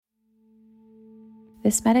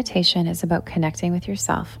This meditation is about connecting with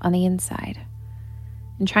yourself on the inside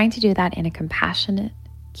and trying to do that in a compassionate,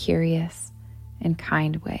 curious, and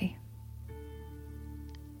kind way.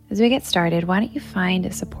 As we get started, why don't you find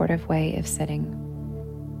a supportive way of sitting?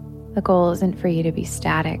 The goal isn't for you to be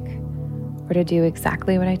static or to do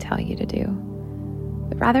exactly what I tell you to do,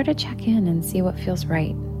 but rather to check in and see what feels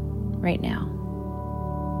right now.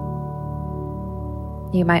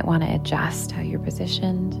 You might want to adjust how you're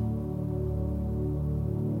positioned.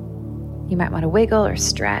 You might want to wiggle or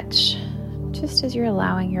stretch, just as you're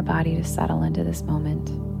allowing your body to settle into this moment.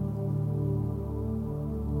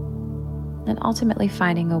 And ultimately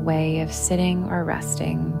finding a way of sitting or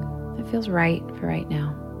resting that feels right for right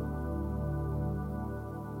now.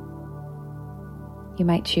 You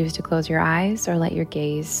might choose to close your eyes or let your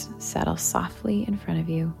gaze settle softly in front of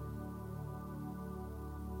you.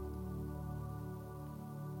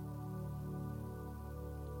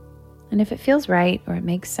 And if it feels right or it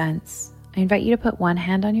makes sense, I invite you to put one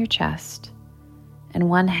hand on your chest and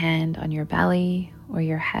one hand on your belly or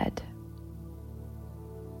your head.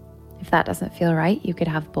 If that doesn't feel right, you could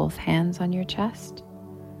have both hands on your chest,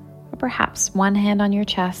 or perhaps one hand on your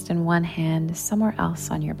chest and one hand somewhere else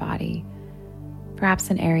on your body, perhaps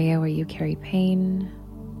an area where you carry pain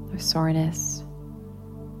or soreness,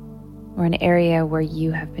 or an area where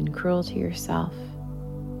you have been cruel to yourself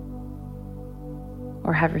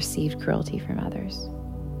or have received cruelty from others.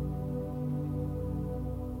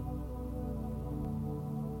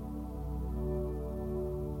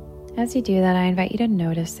 As you do that, I invite you to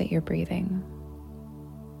notice that you're breathing.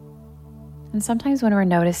 And sometimes when we're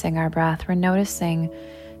noticing our breath, we're noticing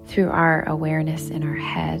through our awareness in our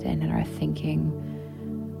head and in our thinking.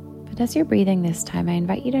 But as you're breathing this time, I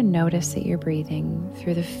invite you to notice that you're breathing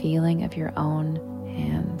through the feeling of your own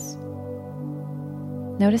hands.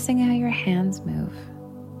 Noticing how your hands move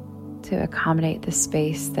to accommodate the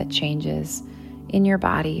space that changes in your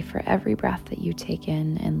body for every breath that you take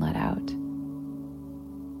in and let out.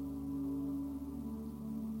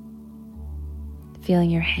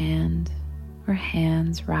 Feeling your hand or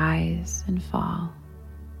hands rise and fall.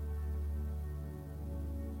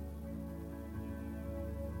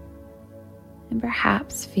 And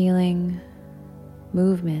perhaps feeling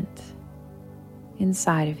movement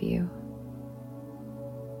inside of you,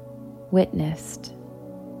 witnessed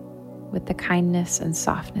with the kindness and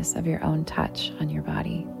softness of your own touch on your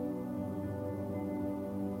body.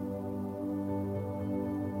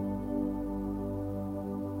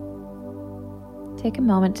 Take a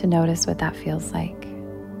moment to notice what that feels like.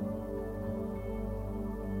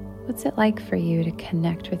 What's it like for you to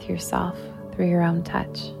connect with yourself through your own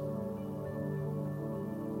touch?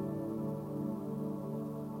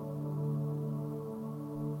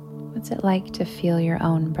 What's it like to feel your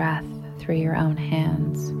own breath through your own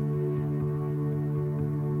hands?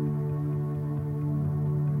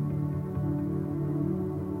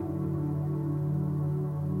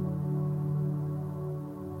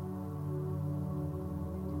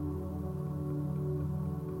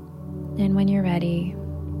 And when you're ready,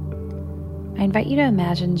 I invite you to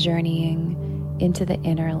imagine journeying into the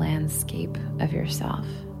inner landscape of yourself.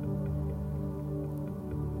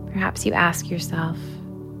 Perhaps you ask yourself,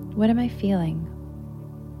 what am I feeling?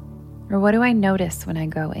 Or what do I notice when I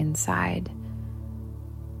go inside?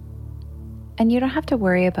 And you don't have to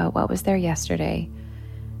worry about what was there yesterday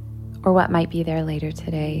or what might be there later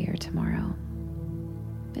today or tomorrow.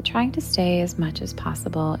 But trying to stay as much as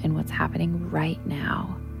possible in what's happening right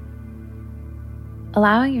now.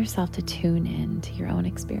 Allowing yourself to tune in to your own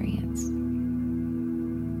experience.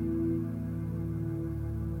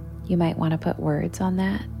 You might want to put words on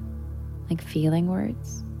that, like feeling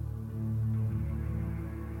words.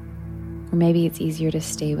 Or maybe it's easier to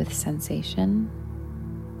stay with sensation,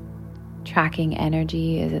 tracking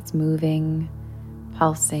energy as it's moving,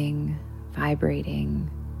 pulsing, vibrating,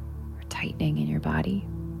 or tightening in your body.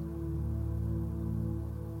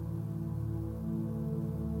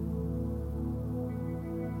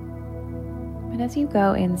 But as you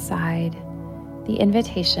go inside, the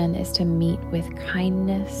invitation is to meet with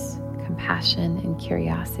kindness, compassion, and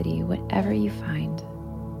curiosity, whatever you find.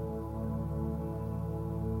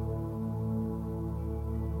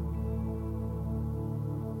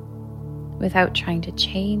 Without trying to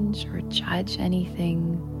change or judge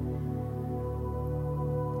anything.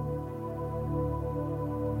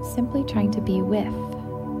 Simply trying to be with,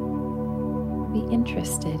 be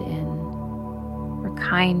interested in, or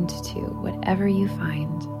kind to whatever you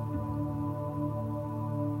find.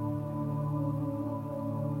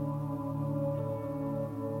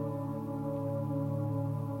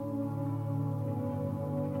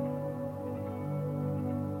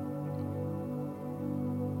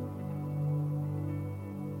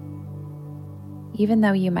 even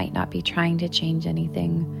though you might not be trying to change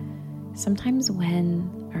anything, sometimes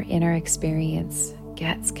when our inner experience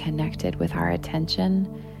gets connected with our attention,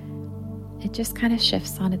 it just kind of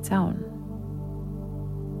shifts on its own.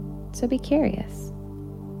 So be curious.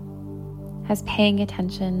 Has paying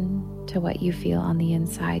attention to what you feel on the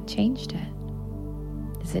inside changed it?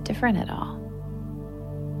 Is it different at all?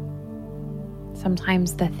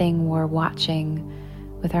 Sometimes the thing we're watching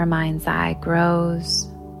with our mind's eye grows,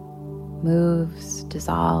 moves,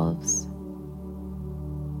 dissolves.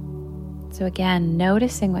 So again,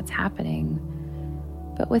 noticing what's happening,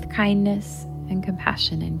 but with kindness and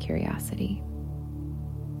compassion and curiosity.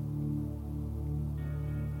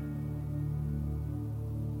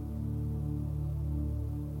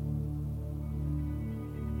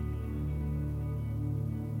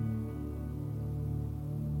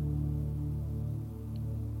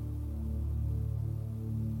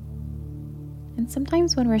 And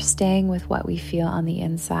sometimes when we're staying with what we feel on the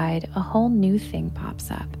inside, a whole new thing pops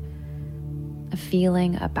up. A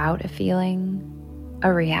feeling about a feeling,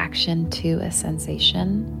 a reaction to a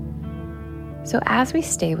sensation. So as we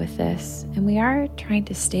stay with this, and we are trying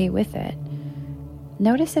to stay with it,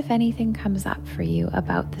 notice if anything comes up for you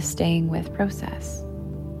about the staying with process.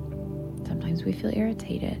 Sometimes we feel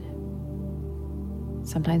irritated.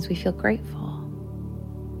 Sometimes we feel grateful.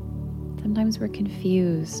 Sometimes we're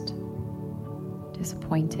confused,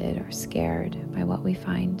 disappointed, or scared by what we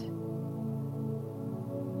find.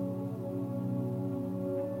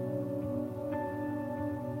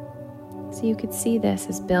 So you could see this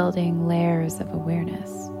as building layers of awareness,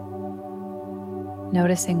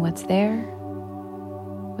 noticing what's there,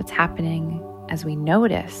 what's happening as we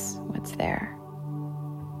notice what's there,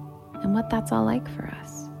 and what that's all like for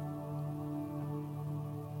us.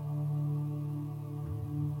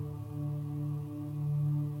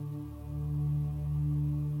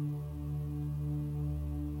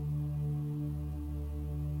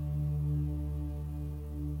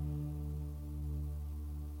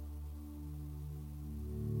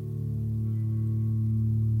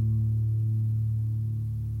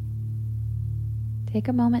 Take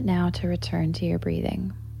a moment now to return to your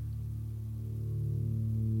breathing.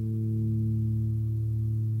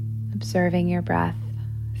 Observing your breath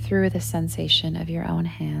through the sensation of your own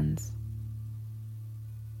hands.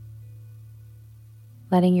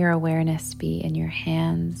 Letting your awareness be in your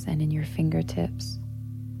hands and in your fingertips,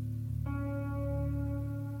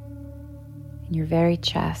 in your very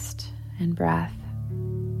chest and breath.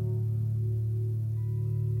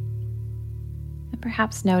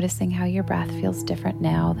 Perhaps noticing how your breath feels different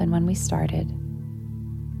now than when we started.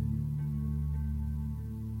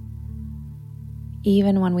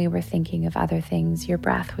 Even when we were thinking of other things, your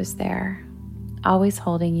breath was there, always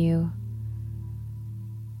holding you,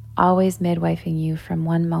 always midwifing you from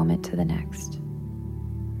one moment to the next.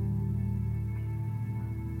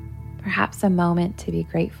 Perhaps a moment to be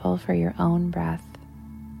grateful for your own breath,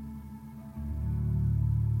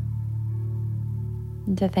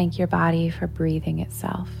 and to thank your body for breathing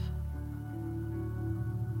itself,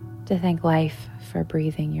 to thank life for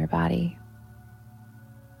breathing your body.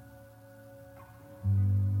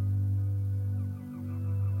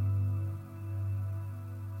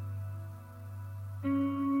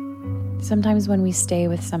 Sometimes when we stay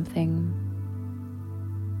with something,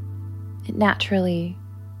 it naturally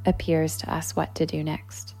appears to us what to do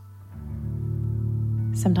next.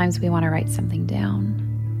 Sometimes we want to write something down,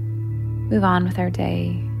 move on with our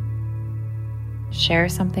day, share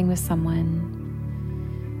something with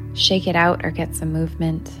someone, shake it out or get some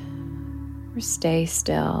movement, or stay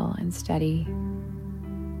still and steady.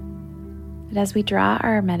 But as we draw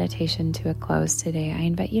our meditation to a close today, I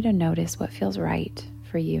invite you to notice what feels right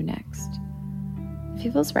for you next. If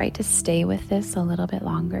it feels right to stay with this a little bit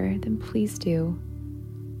longer, then please do.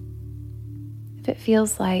 If it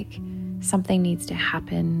feels like something needs to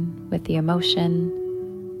happen with the emotion,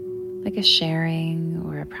 like a sharing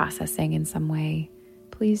or a processing in some way,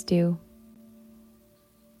 please do.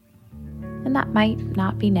 And that might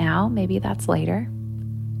not be now, maybe that's later,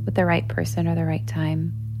 with the right person or the right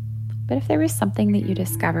time. But if there was something that you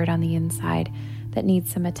discovered on the inside that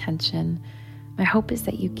needs some attention, my hope is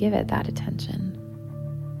that you give it that attention.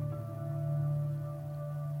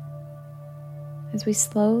 As we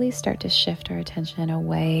slowly start to shift our attention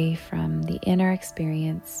away from the inner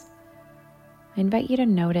experience, I invite you to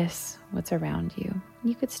notice what's around you.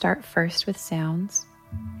 You could start first with sounds,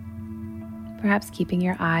 perhaps keeping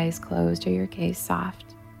your eyes closed or your gaze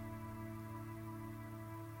soft.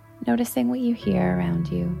 Noticing what you hear around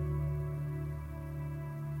you.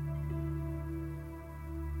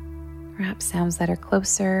 Perhaps sounds that are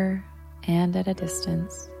closer and at a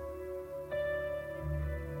distance.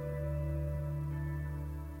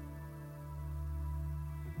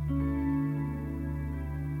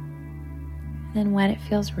 then when it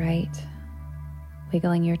feels right,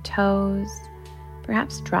 wiggling your toes,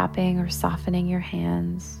 perhaps dropping or softening your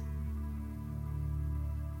hands.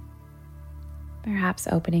 Perhaps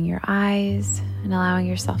opening your eyes and allowing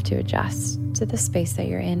yourself to adjust to the space that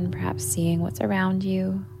you're in, perhaps seeing what's around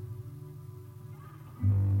you.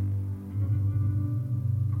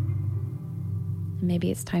 And maybe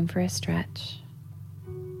it's time for a stretch.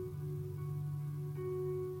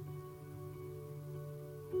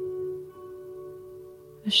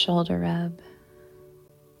 A shoulder rub,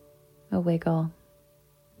 a wiggle.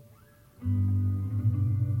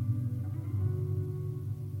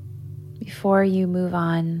 Before you move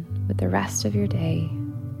on with the rest of your day,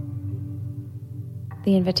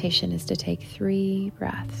 the invitation is to take 3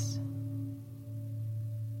 breaths.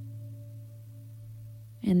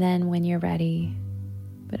 And then when you're ready,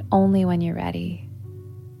 but only when you're ready,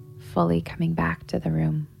 fully coming back to the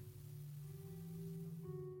room.